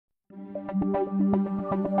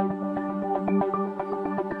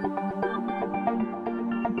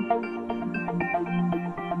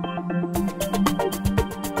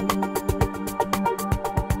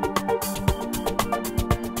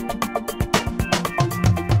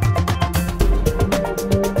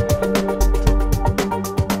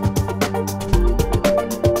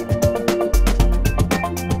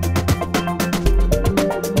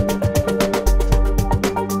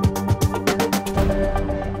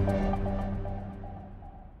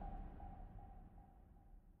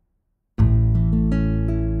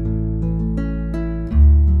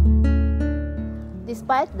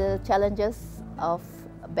Despite the challenges of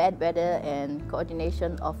bad weather and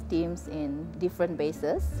coordination of teams in different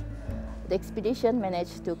bases, the expedition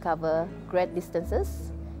managed to cover great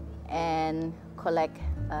distances and collect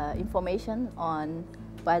information on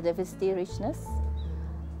biodiversity richness,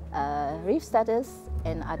 reef status,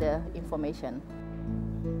 and other information.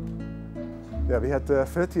 Yeah, we had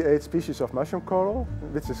 38 species of mushroom coral,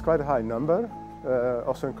 which is quite a high number.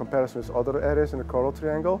 Also in comparison with other areas in the coral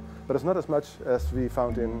triangle, but it's not as much as we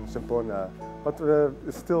found in Semporna. But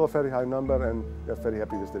it's still a very high number, and we're very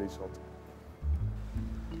happy with the result.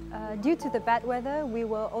 Due to the bad weather, we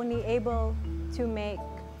were only able to make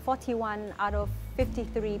 41 out of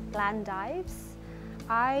 53 planned dives.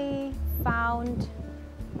 I found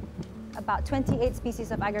about 28 species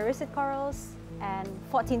of Agariciidae corals and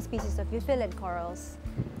 14 species of Euphyliidae corals.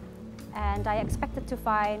 And I expected to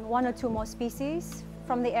find 1 or 2 more species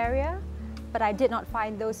from the area, but I did not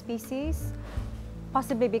find those species,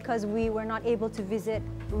 possibly because we were not able to visit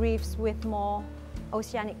reefs with more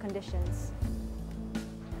oceanic conditions.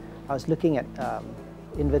 I was looking at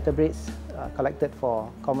invertebrates collected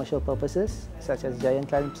for commercial purposes, such as giant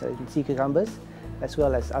clams and sea cucumbers, as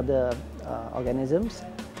well as other organisms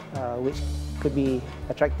which could be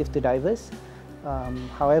attractive to divers.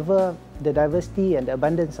 However, the diversity and the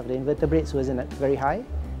abundance of the invertebrates wasn't very high,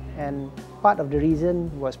 and part of the reason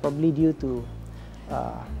was probably due to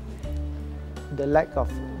the lack of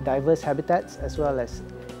diverse habitats as well as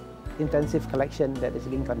intensive collection that is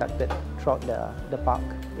being conducted throughout the park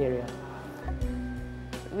area.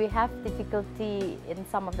 We have difficulty in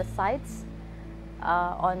some of the sites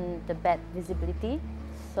on the bad visibility,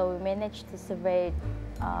 so we managed to survey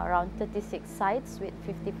around 36 sites with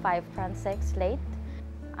 55 transects laid.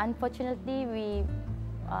 Unfortunately, we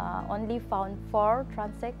only found 4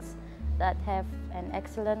 transects that have an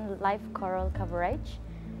excellent live coral coverage,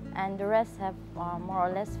 and the rest have more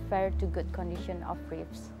or less fair to good condition of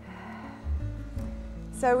reefs.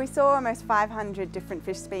 So we saw almost 500 different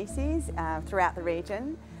fish species throughout the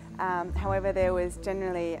region. However, there was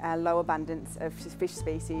generally a low abundance of fish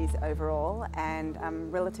species overall, and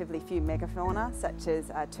relatively few megafauna such as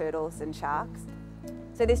turtles and sharks.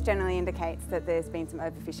 So this generally indicates that there's been some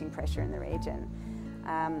overfishing pressure in the region.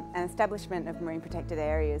 An establishment of marine protected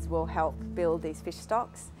areas will help build these fish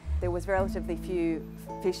stocks. There was relatively few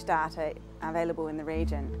fish data available in the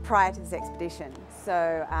region prior to this expedition,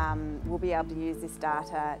 so we'll be able to use this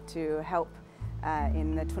data to help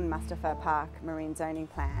in the Tun Mustapha Park marine zoning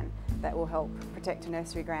plan that will help protect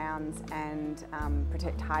nursery grounds and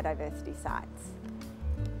protect high diversity sites.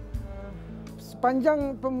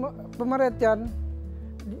 Sepanjang pemerhatian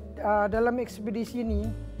dalam ekspedisi ini,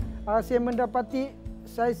 saya mendapati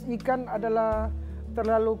saiz ikan adalah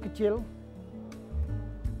terlalu kecil.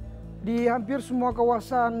 Di hampir semua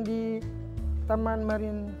kawasan di Taman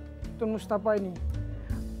Marin Tun Mustapha ini,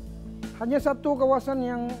 hanya satu kawasan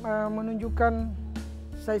yang menunjukkan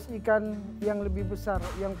saiz ikan yang lebih besar,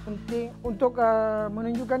 yang penting untuk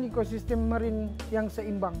menunjukkan ekosistem marin yang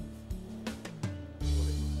seimbang.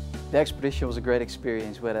 The expedition was a great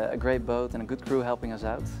experience with a great boat and a good crew helping us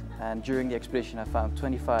out. And during the expedition I found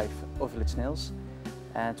 25 Ovulidae snails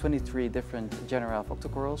and 23 different genera of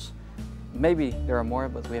octocorals. Maybe there are more,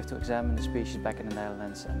 but we have to examine the species back in the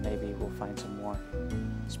Netherlands, and maybe we'll find some more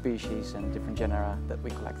species and different genera that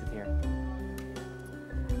we collected here.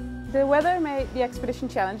 The weather made the expedition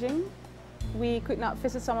challenging. We could not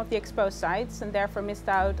visit some of the exposed sites and therefore missed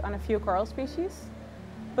out on a few coral species.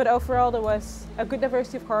 But overall there was a good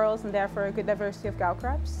diversity of corals and therefore a good diversity of gull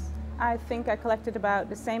crabs. I think I collected about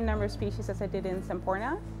the same number of species as I did in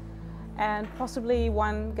Semporna, and possibly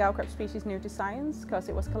one gull crab species new to science, because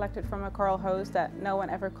it was collected from a coral host that no one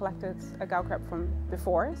ever collected a gull crab from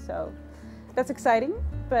before. So that's exciting,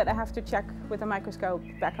 but I have to check with a microscope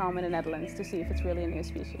back home in the Netherlands to see if it's really a new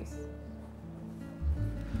species.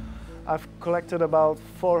 I've collected about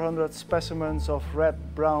 400 specimens of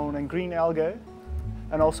red, brown and green algae,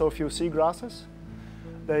 and also a few seagrasses.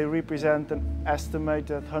 They represent an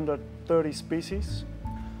estimated 130 species.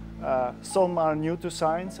 Some are new to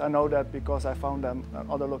science. I know that because I found them at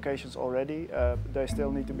other locations already. They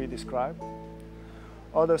still need to be described.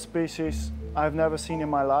 Other species I've never seen in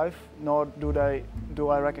my life, nor do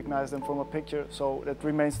I recognize them from a picture, so it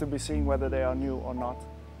remains to be seen whether they are new or not.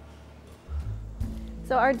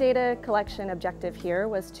 So our data collection objective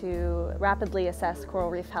here was to rapidly assess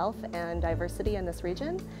coral reef health and diversity in this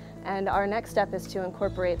region. And our next step is to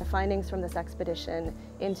incorporate the findings from this expedition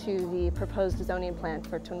into the proposed zoning plan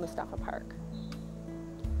for Tun Mustapha Park.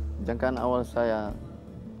 Jangkaan awal saya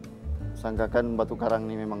sangkakan batu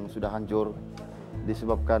karang ini memang sudah hancur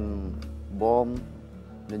disebabkan bom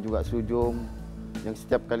dan juga sujum yang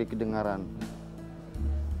setiap kali kedengaran.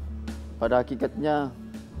 Pada hakikatnya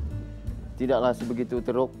tidaklah sebegitu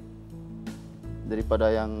teruk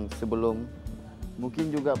daripada yang sebelum.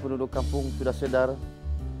 Mungkin juga penduduk kampung sudah sadar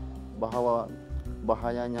bahwa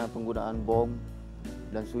bahayanya penggunaan bom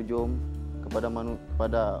dan sujum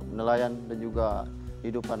kepada nelayan dan juga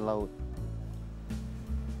hidupan laut.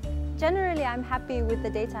 Generally, I'm happy with the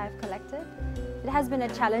data I've collected. It has been a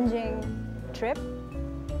challenging trip,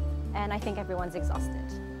 and I think everyone's exhausted,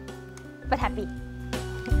 but happy.